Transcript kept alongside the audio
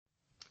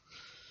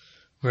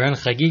We're on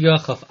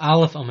Chagigah, Chaf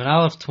Aleph, Amud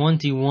Aleph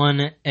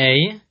 21a,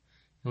 and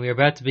we are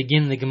about to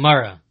begin the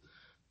Gemara.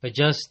 But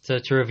just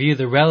to review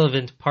the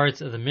relevant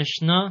parts of the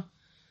Mishnah,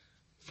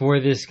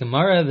 for this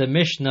Gemara, the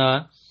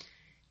Mishnah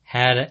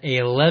had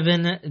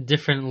 11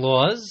 different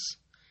laws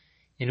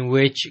in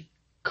which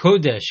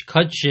Kodesh,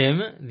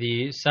 Kachim,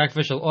 the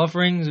sacrificial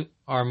offerings,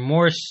 are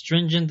more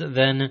stringent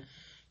than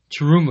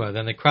Teruma,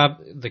 than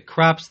the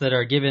crops that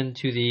are given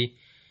to the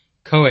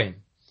Kohen.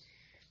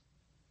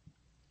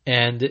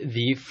 And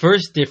the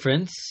first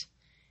difference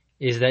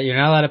is that you're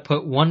not allowed to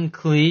put one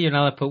kli, you're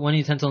not allowed to put one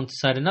utensil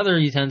inside another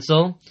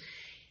utensil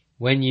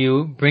when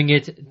you bring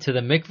it to the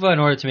mikvah in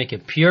order to make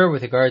it pure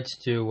with regards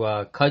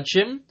to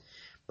kachim.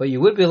 But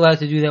you would be allowed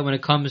to do that when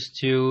it comes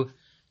to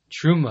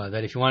truma,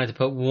 that if you wanted to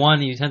put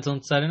one utensil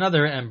inside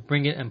another and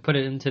bring it and put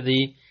it into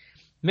the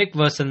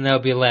mikvah, then that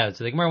would be allowed.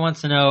 So the Gemara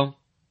wants to know,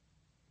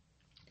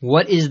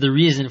 what is the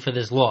reason for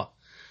this law?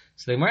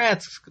 So the Gemara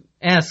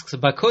asks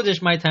about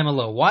Kodesh, my time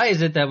alone. Why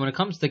is it that when it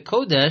comes to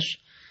Kodesh,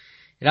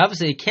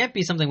 it can't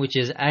be something which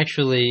is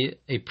actually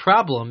a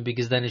problem,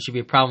 because then it should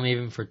be a problem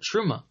even for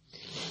Truma.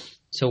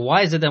 So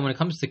why is it that when it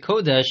comes to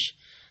Kodesh,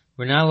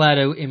 we're not allowed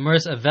to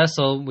immerse a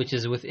vessel which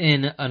is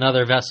within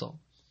another vessel?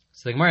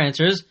 So the Gemara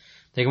answers,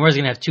 the Gemara is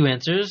going to have two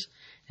answers.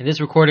 In this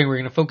recording, we're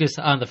going to focus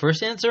on the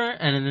first answer,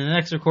 and in the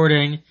next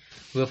recording,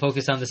 we'll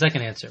focus on the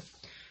second answer.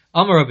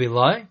 Amar Rabbi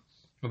Lai.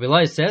 Rabbi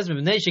Lai says, the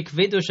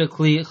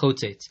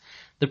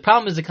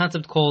problem is the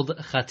concept called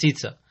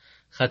chatzitza.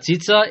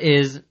 Chatzitza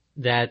is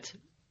that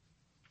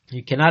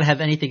you cannot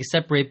have anything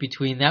separate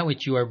between that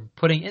which you are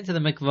putting into the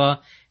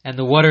mikvah and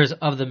the waters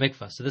of the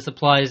mikvah. So this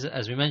applies,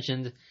 as we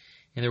mentioned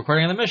in the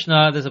recording of the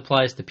Mishnah, this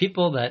applies to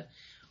people, that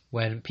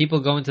when people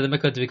go into the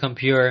mikvah to become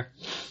pure,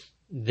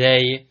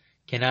 they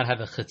cannot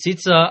have a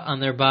chatzitza on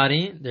their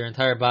body. Their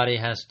entire body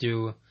has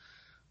to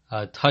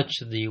touch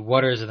the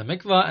waters of the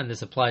mikvah, and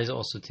this applies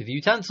also to the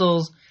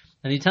utensils.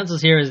 And the utensils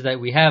here is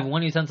that we have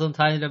one utensil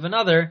inside of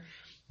another.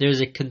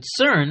 There's a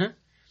concern.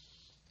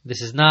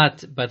 This is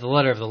not by the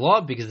letter of the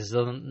law, because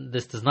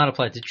this does not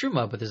apply to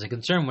Truma, but there's a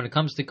concern when it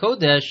comes to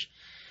Kodesh,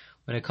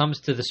 when it comes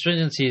to the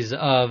stringencies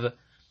of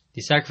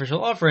the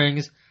sacrificial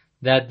offerings,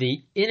 that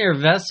the inner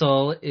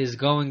vessel is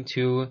going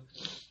to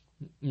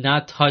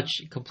not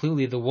touch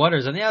completely the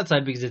waters on the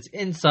outside, because it's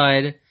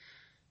inside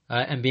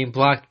and being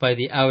blocked by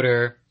the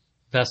outer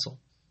vessel.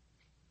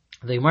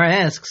 The Gemara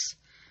asks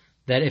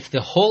that if the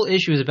whole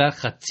issue is about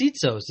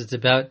chatzitzos, it's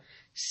about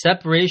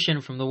separation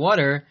from the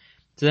water,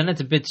 so then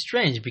it's a bit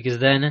strange, because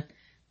then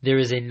there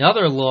is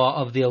another law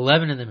of the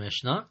 11 in the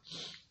Mishnah.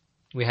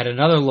 We had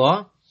another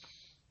law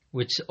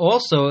which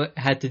also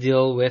had to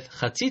deal with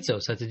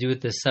chatzitzos, had to do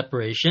with this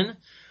separation,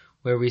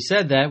 where we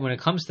said that when it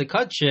comes to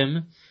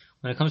kachim,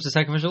 when it comes to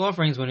sacrificial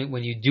offerings,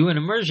 when you do an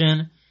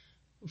immersion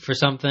for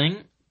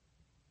something,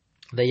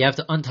 that you have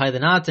to untie the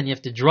knots and you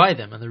have to dry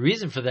them. And the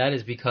reason for that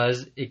is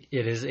because it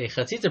is a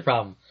chatzitza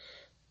problem.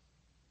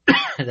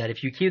 That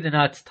if you keep the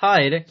knots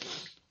tied,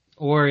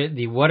 or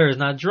the water is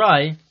not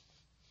dried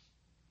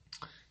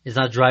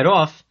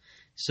off,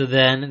 so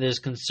then there's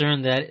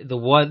concern that the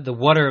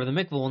water of the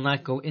mikvah will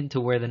not go into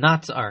where the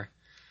knots are.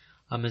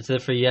 And so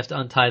therefore you have to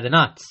untie the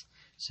knots.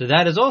 So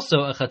that is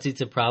also a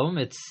chatzitza problem.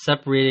 It's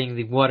separating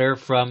the water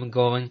from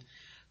going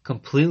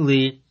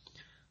completely,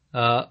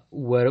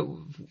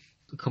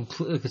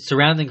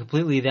 surrounding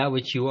completely that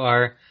which you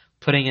are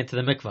putting into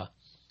the mikvah.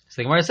 So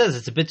the Gemara says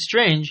it's a bit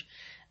strange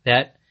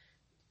that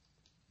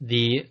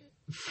the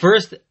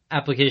first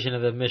application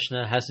of the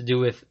Mishnah has to do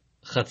with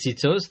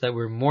chatzitzos, that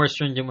we're more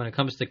stringent when it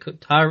comes to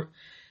kachim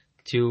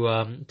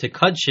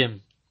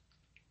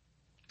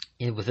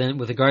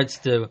with regards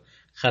to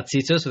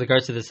chatzitzos, with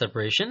regards to the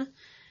separation.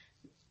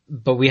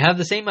 But we have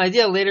the same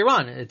idea later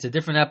on. It's a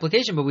different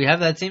application, but we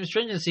have that same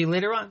stringency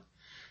later on.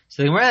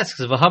 So the Gemara asks,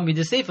 "V'hab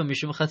midaseifa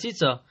mishum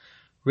chatzitza,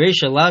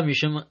 reisha lav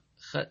mishum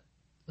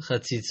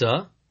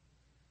chatzitza."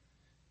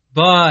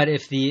 But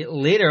if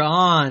later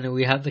on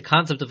we have the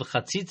concept of a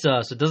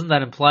chatzitza, so doesn't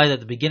that imply that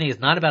the beginning is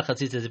not about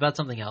chatzitza, it's about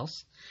something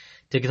else?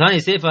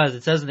 Tekatani seifa, as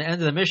it says in the end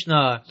of the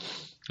Mishnah,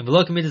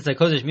 "V'lo k'midas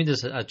hakodesh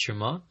midas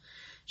atruma,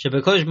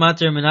 shebekodesh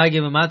mater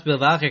menagim v'matbil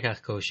v'achar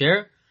kach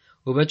kosher,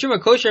 u'betruma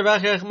kosher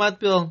v'achar kach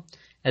matbil."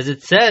 As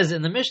it says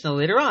in the Mishnah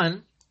later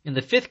on, in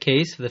the fifth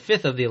case, the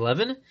fifth of the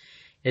 11,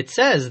 it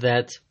says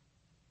that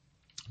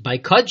by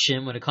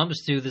kachim, when it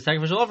comes to the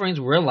sacrificial offerings,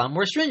 we're a lot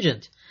more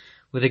stringent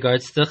with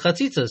regards to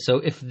chatzitzos. So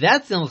if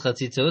that's the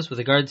chatzitzos with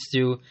regards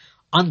to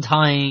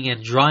untying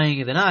and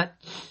drying the knot,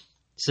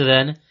 so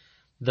then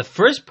the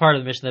first part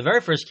of the Mishnah, the very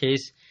first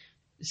case,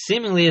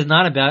 seemingly is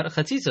not about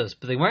chatzitzos.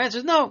 But the Gemara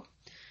answers, no,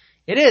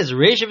 it is.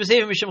 Reisha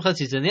b'seifim mishum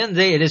chatzitzos. In the end of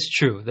the day, it is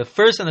true. The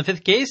first and the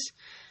fifth case,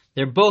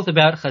 they're both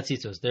about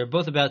chatzitzos. They're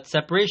both about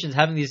separations,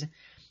 having these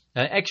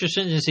extra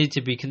stringency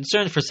to be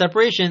concerned for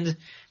separations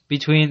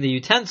between the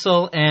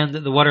utensil and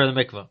the water of the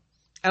mikvah.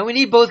 And we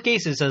need both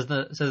cases, says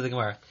the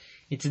Gemara.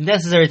 It's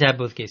necessary to have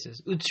both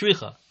cases.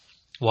 Utsricha.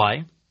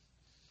 Why?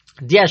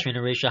 Diashmina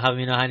reisha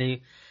havina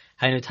hainu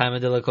taima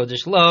de la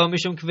kodesh lo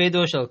mishum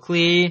kvedo shel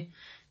kli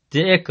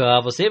understand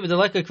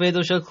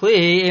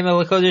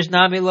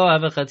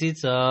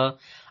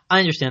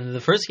that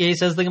the first case,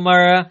 says the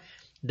Gemara,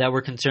 that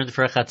we're concerned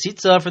for a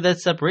chatzitza, for that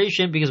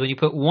separation, because when you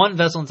put one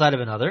vessel inside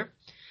of another,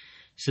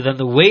 so then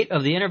the weight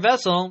of the inner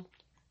vessel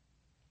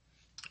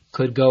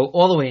could go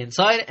all the way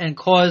inside and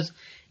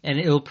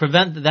it will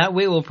prevent, that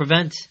weight will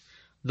prevent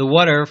the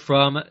water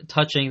from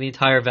touching the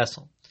entire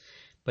vessel.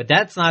 But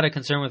that's not a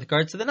concern with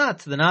regards to the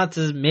knots. The knots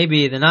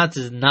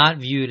is not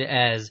viewed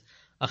as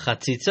a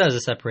chatzitza, as a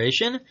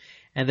separation.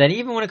 And then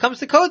even when it comes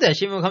to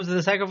kodesh, even when it comes to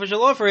the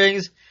sacrificial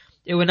offerings,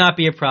 it would not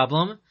be a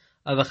problem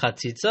of a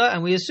chatzitza.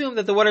 And we assume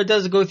that the water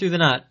does go through the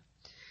knot.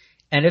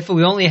 And if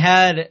we only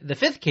had the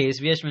fifth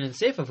case, v'yeshmin and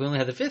seif, if we only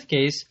had the fifth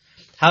case,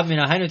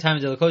 havmina hainu time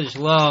de kodesh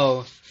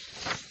lo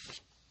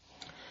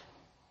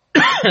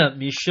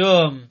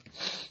mishum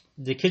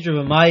de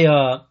kidra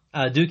b'maya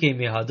aduke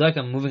mihadak.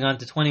 I'm moving on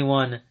to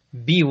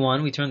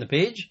 21b1. We turn the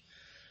page.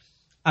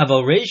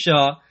 Aval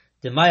reisha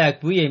de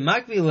mayak buye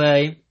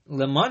makvile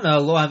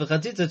lemana lo have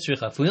chatzitza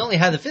tzricha. If we only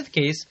had the fifth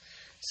case,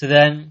 so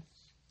then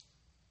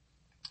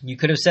you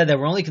could have said that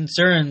we're only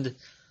concerned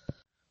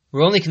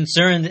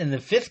in the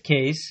fifth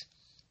case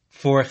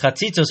for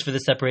chatzitzos, for the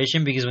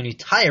separation, because when you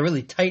tie a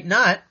really tight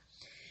knot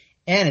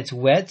and it's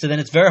wet, so then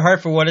it's very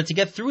hard for water to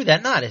get through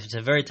that knot if it's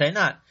a very tight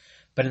knot.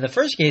 But in the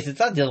first case, it's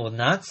not dealing with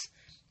knots,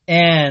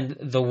 and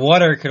the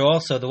water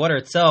itself of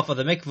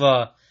the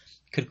mikvah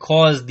could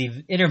cause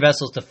the inner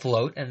vessels to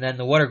float, and then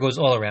the water goes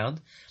all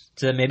around.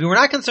 So then maybe we're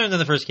not concerned in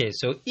the first case.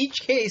 So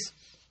each case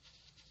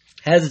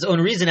has its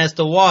own reason as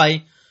to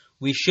why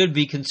we should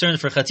be concerned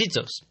for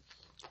chatzitzos.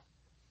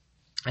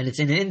 And it's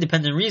an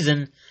independent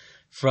reason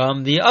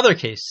from the other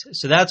case.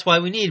 So that's why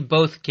we need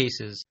both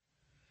cases.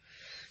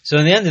 So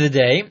in the end of the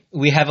day,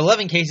 we have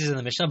 11 cases in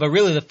the Mishnah, but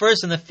really the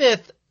first and the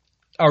fifth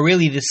are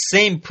really the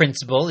same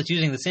principle. It's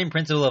using the same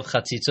principle of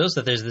chatzitzos,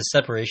 that there's this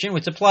separation,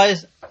 which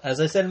applies, as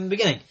I said in the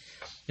beginning.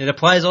 It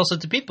applies also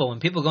to people. When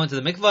people go into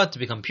the mikvah to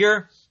become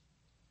pure,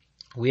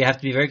 we have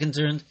to be very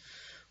concerned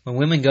when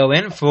women go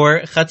in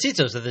for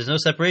chatzitzos, that there's no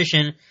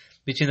separation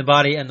between the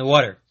body and the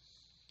water.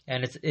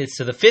 And it's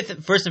so the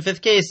first and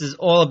fifth case is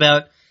all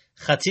about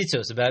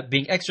chatzitzos, about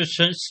being extra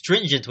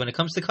stringent when it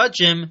comes to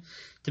kachim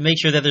to make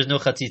sure that there's no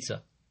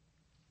chatzitza.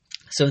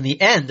 So in the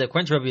end,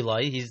 according to Rabbi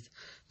Lai, he's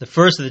the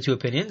first of the two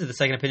opinions. The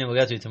second opinion we'll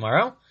get to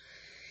tomorrow.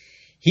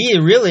 He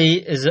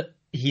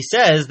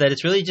says that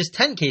it's really just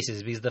 10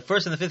 cases, because the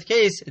first and the fifth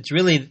case, it's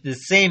really the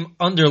same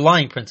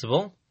underlying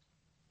principle.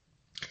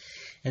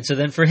 And so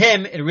then for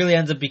him, it really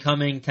ends up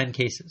becoming 10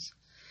 cases.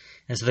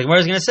 And so the Gemara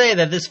is going to say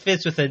that this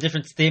fits with a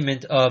different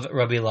statement of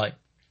Rabbi Lai.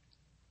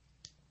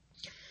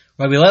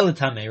 Rabbi Lai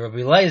l'tamei.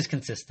 Rabbi Lai is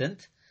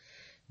consistent.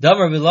 Dam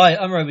Rabbi Lai,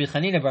 Rabbi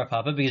Chanina bar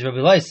Papa, because Rabbi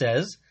Lai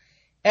says,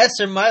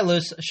 Eser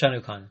Milos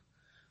Shanukan.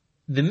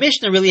 The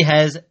Mishnah really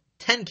has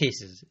 10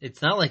 cases.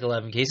 It's not like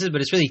 11 cases,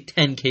 but it's really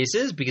 10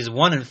 cases, because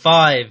 1 and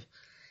 5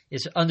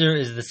 is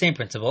the same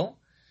principle.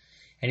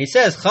 And he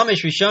says,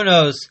 Chamesh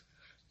Rishonos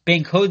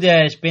Ben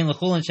Kodesh, Ben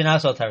L'chulin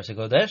Shenas Al Taras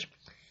HaKodesh.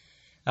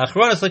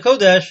 Achronos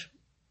L'Kodesh,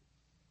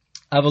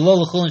 Avalo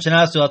L'chulin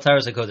Shenas Al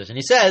Taras HaKodesh. And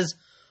he says,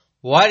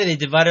 why do they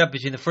divide it up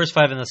between the first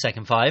 5 and the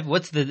second 5? Why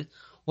do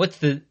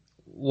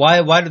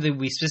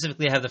we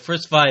specifically have the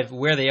first 5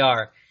 where they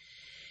are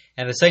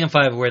and the second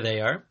 5 where they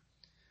are?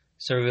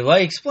 So Rabbi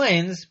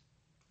explains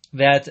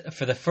that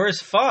for the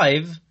first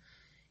 5,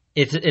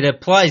 it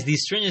applies,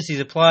 these stringencies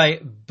apply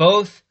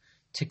both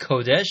to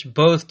Kodesh,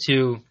 both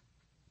to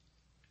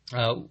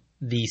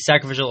the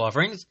sacrificial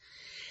offerings,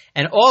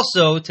 and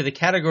also to the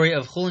category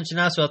of Chulin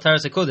Shenasu Al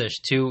Taras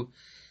HaKodesh, to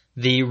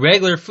the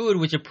regular food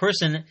which a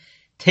person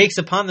takes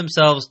upon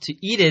themselves to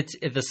eat it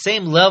at the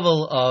same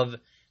level of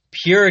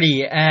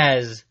purity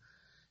as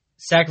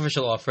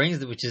sacrificial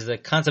offerings, which is the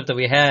concept that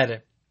we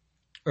had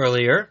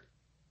earlier,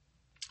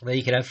 that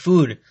you can have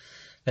food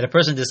that a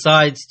person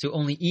decides to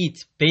only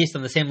eat based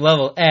on the same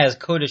level as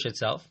Kodesh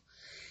itself.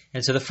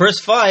 And so the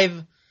first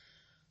 5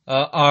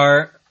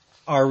 are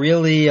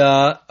really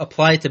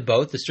applied to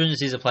both. The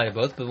stringencies apply to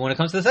both. But when it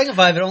comes to the second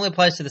 5, it only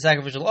applies to the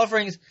sacrificial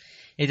offerings.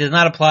 It does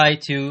not apply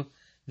to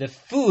the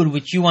food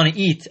which you want to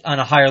eat on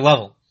a higher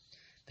level.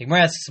 The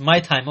Gemara asks, my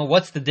time,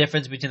 what's the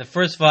difference between the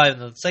first 5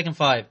 and the second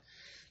 5?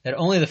 That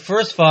only the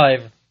first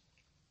 5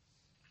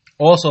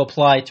 also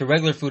apply to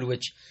regular food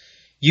which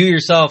you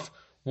yourself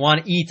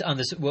want to eat on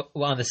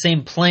the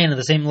same plane, on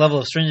the same level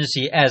of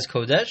stringency as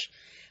Kodesh.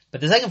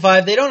 But the second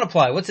 5, they don't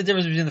apply. What's the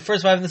difference between the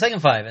first 5 and the second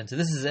 5? And so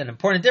this is an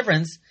important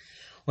difference.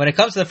 When it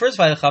comes to the first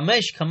 5,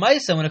 Chamesh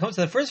Kamaisa, when it comes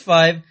to the first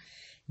 5,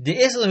 the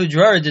Isla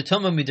Hudrar de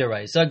Toma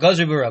Midaraisa,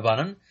 Gazri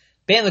Rabbanan,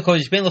 Ben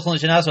Lakodesh, Ben Lachon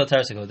Shanasu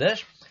Ataras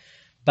Kodesh,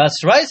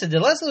 Basraisa de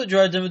Lesla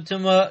Hudrar de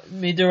Toma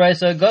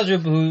Midaraisa, Gazri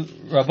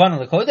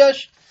Rabbanan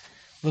Lakodesh,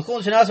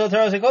 Lachon Shanasu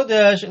Ataras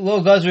Kodesh,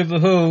 Lo Gazri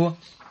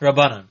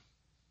Rabbanan.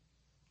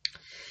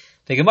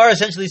 The Gemara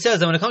essentially says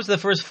that when it comes to the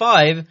first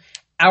 5,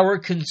 our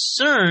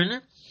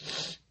concern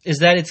is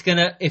that it's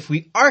gonna, if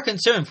we are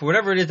concerned for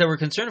whatever it is that we're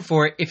concerned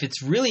for, if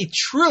it's really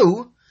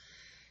true,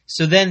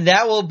 so then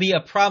that will be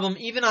a problem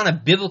even on a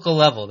biblical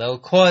level. That will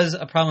cause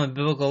a problem at a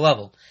biblical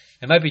level.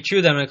 It might be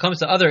true that when it comes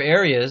to other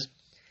areas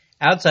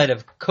outside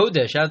of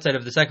Kodesh, outside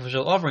of the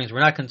sacrificial offerings, we're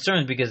not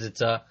concerned because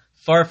it's a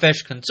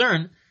far-fetched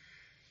concern.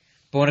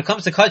 But when it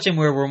comes to Kachim,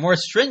 where we're more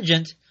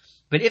stringent,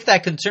 but if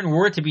that concern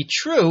were to be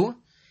true,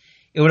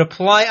 it would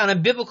apply on a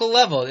biblical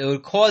level. It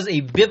would cause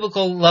a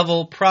biblical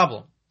level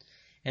problem.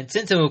 And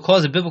since it would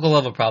cause a biblical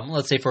level problem,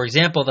 let's say, for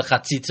example, the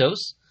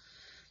chatzitzos,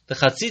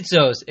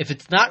 if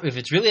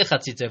it's really a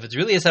chatzitza, if it's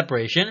really a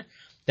separation,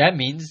 that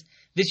means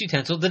this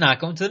utensil did not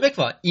go into the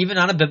mikvah, even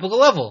on a biblical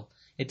level.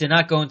 It did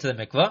not go into the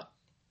mikvah.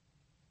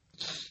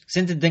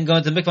 Since it didn't go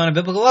into the mikvah on a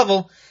biblical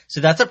level,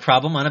 so that's a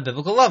problem on a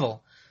biblical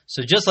level.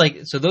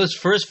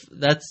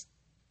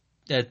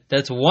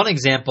 That's one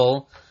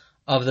example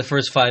of the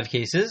first 5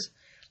 cases.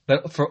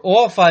 But for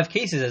all 5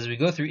 cases, as we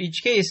go through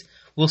each case,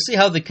 we'll see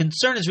how the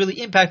concern is really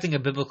impacting a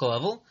biblical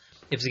level.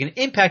 If it's going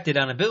to impact it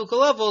on a biblical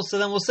level, so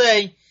then we'll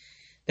say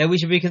that we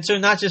should be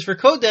concerned not just for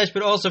Kodesh,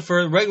 but also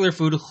for regular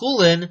food,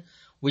 chulin,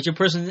 which a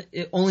person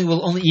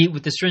will only eat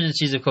with the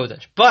stringencies of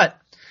Kodesh. But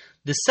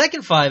the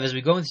second 5, as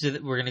we're going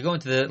to go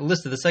into the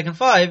list of the second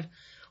 5,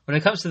 when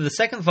it comes to the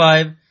second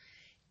 5,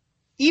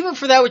 even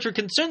for that which we're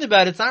concerned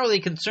about, it's not really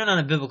a concern on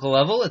a biblical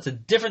level. It's a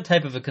different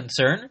type of a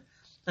concern.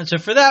 And so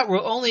for that,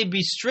 we'll only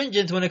be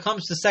stringent when it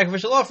comes to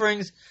sacrificial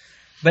offerings,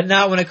 but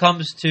not when it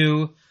comes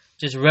to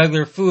just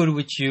regular food,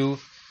 which you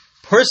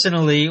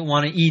personally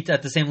want to eat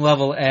at the same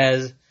level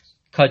as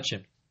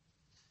kachim.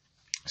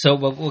 So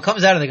what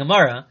comes out of the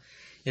Gemara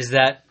is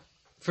that,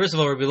 first of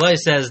all, Rabbi Elai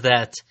says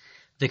that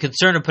the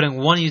concern of putting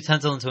one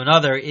utensil into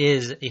another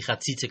is a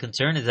chatzitza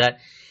concern, is that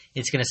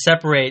it's going to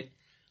separate,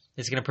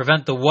 it's going to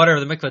prevent the water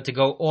of the mikvah to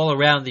go all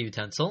around the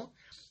utensil.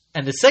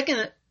 And the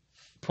second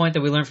point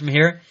that we learn from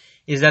here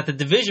is that the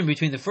division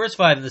between the first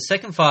 5 and the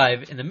second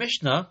 5 in the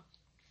Mishnah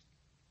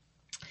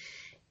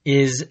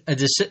is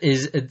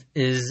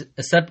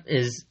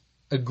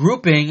a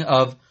grouping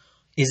of,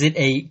 is it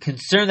a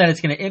concern that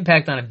it's going to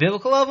impact on a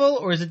biblical level,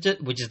 or is it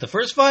just, which is the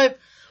first 5,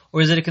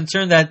 or is it a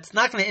concern that's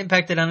not going to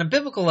impact it on a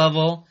biblical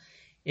level?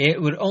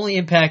 It would only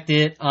impact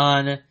it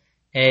on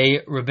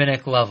a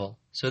rabbinic level.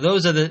 So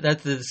that's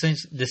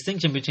the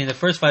distinction between the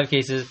first 5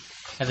 cases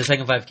and the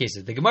second 5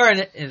 cases. The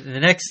Gemara in the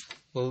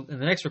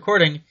next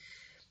recording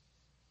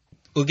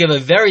will give a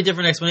very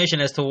different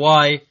explanation as to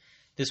why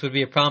this would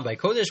be a problem by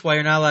Kodesh, why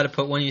you're not allowed to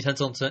put one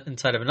utensil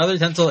inside of another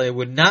utensil.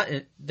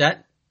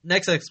 That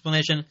next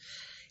explanation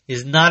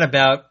is not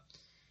about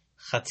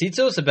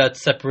chatzitzos, about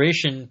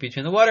separation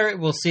between the water.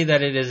 We'll see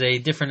that it is a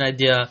different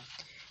idea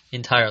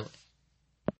entirely.